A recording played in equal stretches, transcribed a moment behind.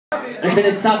there's been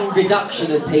a sudden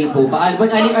reduction of people, but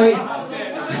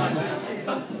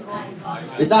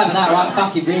it's either that or I'm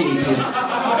fucking really pissed.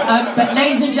 But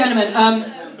ladies and gentlemen,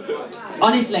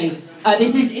 honestly,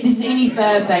 this is Eanys'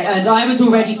 birthday, and I was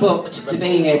already booked to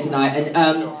be here tonight, and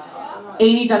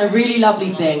Eany done a really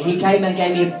lovely thing. He came and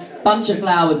gave me a bunch of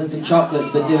flowers and some chocolates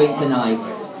for doing tonight.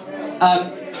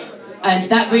 And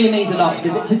that really means a lot,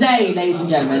 because today, ladies and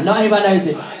gentlemen, not anyone knows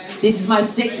this, this is my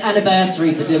 6th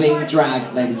anniversary for doing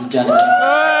drag, ladies and gentlemen.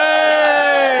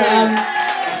 So,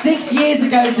 6 years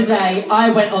ago today, I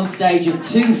went on stage with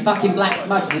 2 fucking black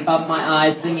smudges above my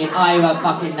eyes singing I Have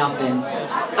Fucking Nothing.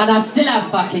 And I still have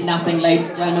fucking nothing, ladies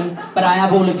and gentlemen, but I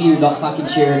have all of you lot fucking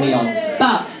cheering me on.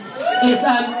 But,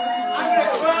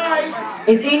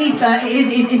 it's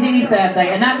Eanys' birthday,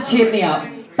 and that cheered me up.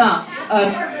 But,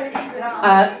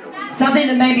 something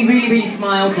that made me really, really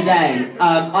smile today,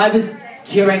 I was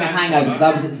curing a hangover because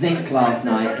I was at Zinc last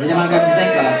night. Did anyone go to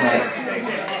Zinc last night?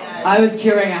 I was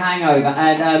curing a hangover,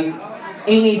 and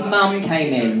Eanys' mum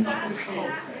came in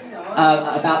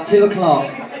about 2 o'clock,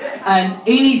 and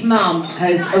Eanys' mum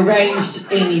has arranged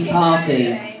Eanys'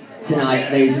 party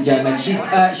tonight, ladies and gentlemen.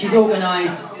 She's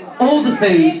organised all the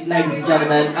food, ladies and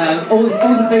gentlemen. All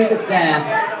the food that's there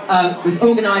was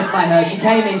organised by her. She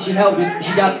came in, she helped with,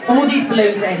 she done all these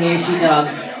balloons that are here. She done,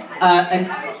 and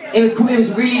it was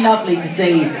really lovely to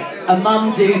see a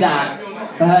mum do that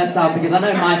for her son, because I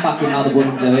know my fucking mother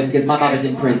wouldn't do it because my mother's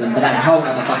in prison, but that's a whole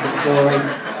other fucking story.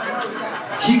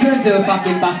 She couldn't do a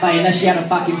fucking buffet unless she had a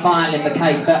fucking file in the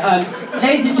cake. But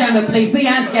ladies and gentlemen, please put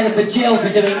your hands together for Jill for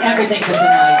doing everything for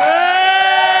tonight.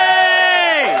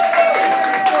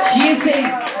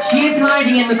 She is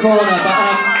hiding in the corner, but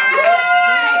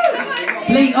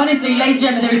please, honestly, ladies and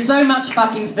gentlemen, there is so much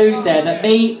fucking food there that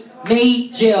me,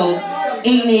 Jill,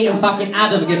 Eany and fucking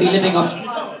Adam are going to be living off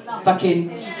fucking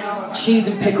cheese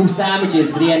and pickle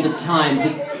sandwiches for the end of time. So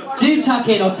do tuck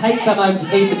in or take some home to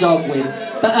feed the dog with.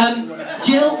 But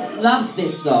Jill loves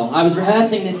this song. I was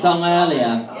rehearsing this song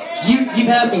earlier. You've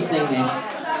heard me sing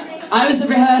this. I was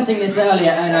rehearsing this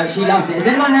earlier and she loves it. Has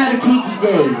anyone heard of Kiki D?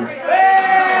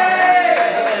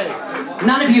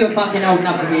 None of you are fucking old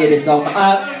enough to hear this song.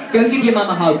 Go give your mum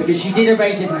a hug, because she did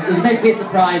arrange this. It was meant to be a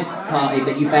surprise party,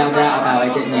 but you found out about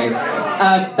it, didn't you?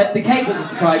 But the cake was a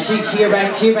surprise. She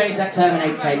arranged that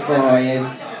Terminator cake for you.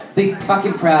 Be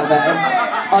fucking proud of it.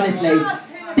 And honestly,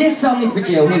 this song is for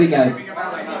Jill. Here we go.